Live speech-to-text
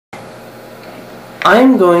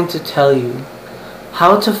I'm going to tell you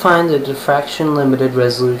how to find the diffraction-limited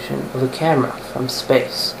resolution of a camera from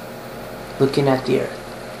space, looking at the Earth.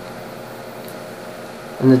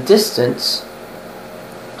 And the distance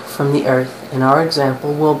from the Earth in our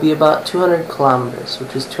example will be about 200 kilometers,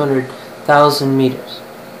 which is 200,000 meters.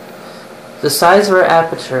 The size of our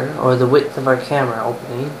aperture, or the width of our camera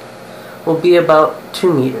opening, will be about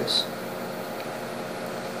 2 meters.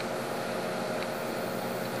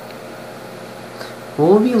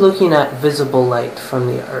 We'll be looking at visible light from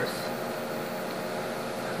the Earth.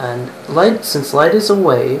 And since light is a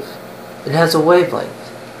wave, it has a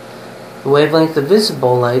wavelength. The wavelength of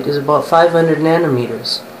visible light is about 500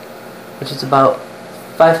 nanometers, which is about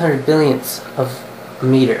 500 billionths of a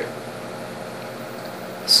meter.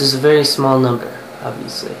 This is a very small number,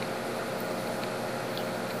 obviously.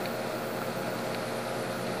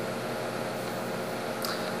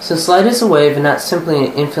 Since light is a wave and not simply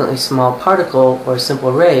an infinitely small particle or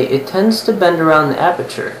simple ray, it tends to bend around the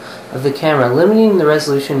aperture of the camera, limiting the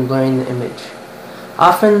resolution and blurring the image.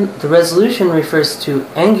 Often, the resolution refers to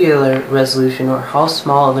angular resolution, or how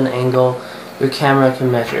small of an angle your camera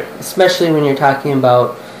can measure, especially when you're talking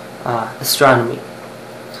about astronomy.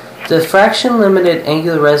 The diffraction-limited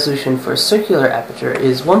angular resolution for a circular aperture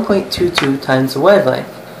is 1.22 times the wavelength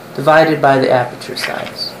divided by the aperture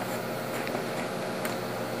size.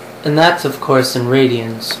 And that's, of course, in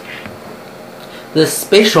radians. The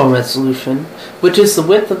spatial resolution, which is the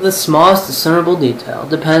width of the smallest discernible detail,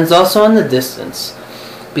 depends also on the distance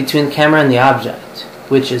between the camera and the object,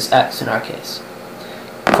 which is x in our case.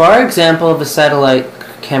 For our example of a satellite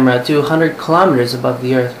camera 200 kilometers above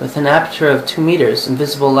the Earth with an aperture of 2 meters and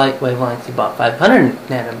visible light wavelength about 500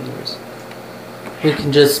 nanometers, we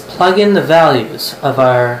can just plug in the values of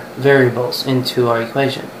our variables into our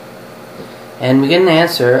equation. And we get an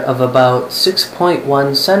answer of about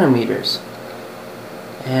 6.1 centimeters.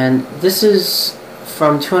 And this is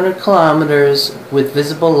from 200 kilometers with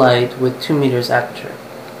visible light with 2 meters aperture.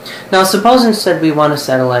 Now suppose instead we want a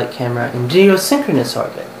satellite camera in geosynchronous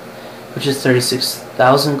orbit, which is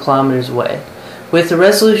 36,000 kilometers away, with a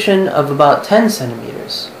resolution of about 10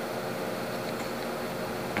 centimeters.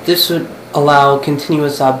 This would allow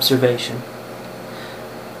continuous observation.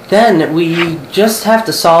 Then we just have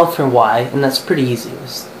to solve for y, and that's pretty easy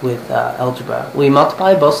with algebra. We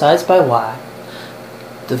multiply both sides by y,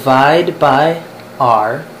 divide by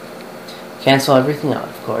r, cancel everything out,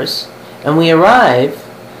 of course, and we arrive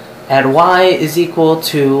at y is equal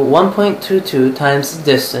to 1.22 times the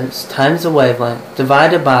distance times the wavelength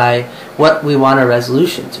divided by what we want our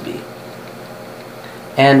resolution to be.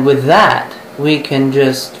 And with that, we can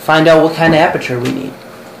just find out what kind of aperture we need.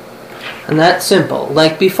 And that's simple.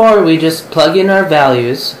 Like before, we just plug in our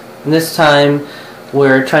values, and this time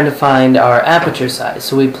we're trying to find our aperture size.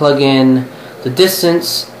 So we plug in the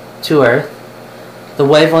distance to Earth, the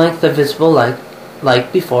wavelength of visible light,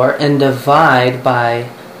 like before, and divide by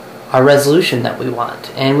our resolution that we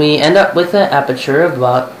want. And we end up with an aperture of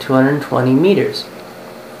about 220 meters.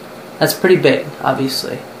 That's pretty big,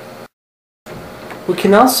 obviously. We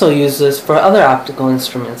can also use this for other optical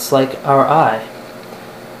instruments, like our eye.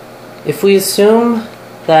 If we assume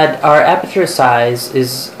that our aperture size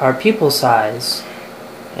is our pupil size,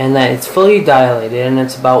 and that it's fully dilated, and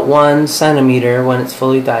it's about 1 centimeter when it's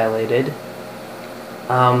fully dilated,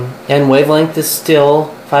 and wavelength is still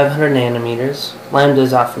 500 nanometers, lambda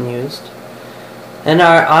is often used, and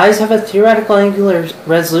our eyes have a theoretical angular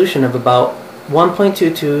resolution of about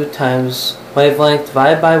 1.22 times wavelength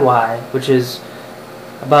divided by y, which is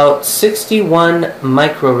about 61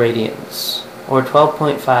 microradians, or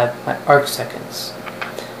 12.5 arcseconds.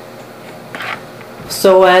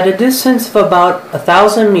 So at a distance of about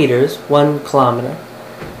 1,000 meters, 1 kilometer,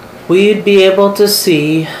 we'd be able to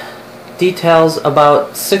see details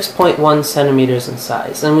about 6.1 centimeters in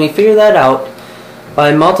size. And we figure that out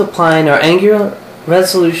by multiplying our angular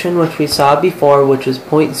resolution, which we saw before, which is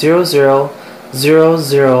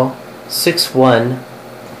 0.000061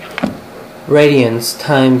 radians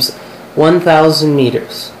times 1,000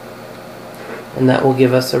 meters. And that will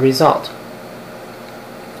give us a result.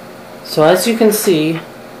 So as you can see,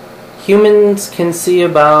 humans can see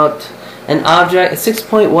about an object.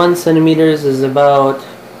 6.1 centimeters is about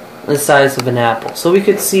the size of an apple. So we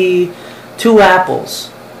could see 2 apples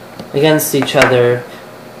against each other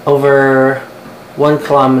over 1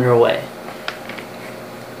 kilometer away.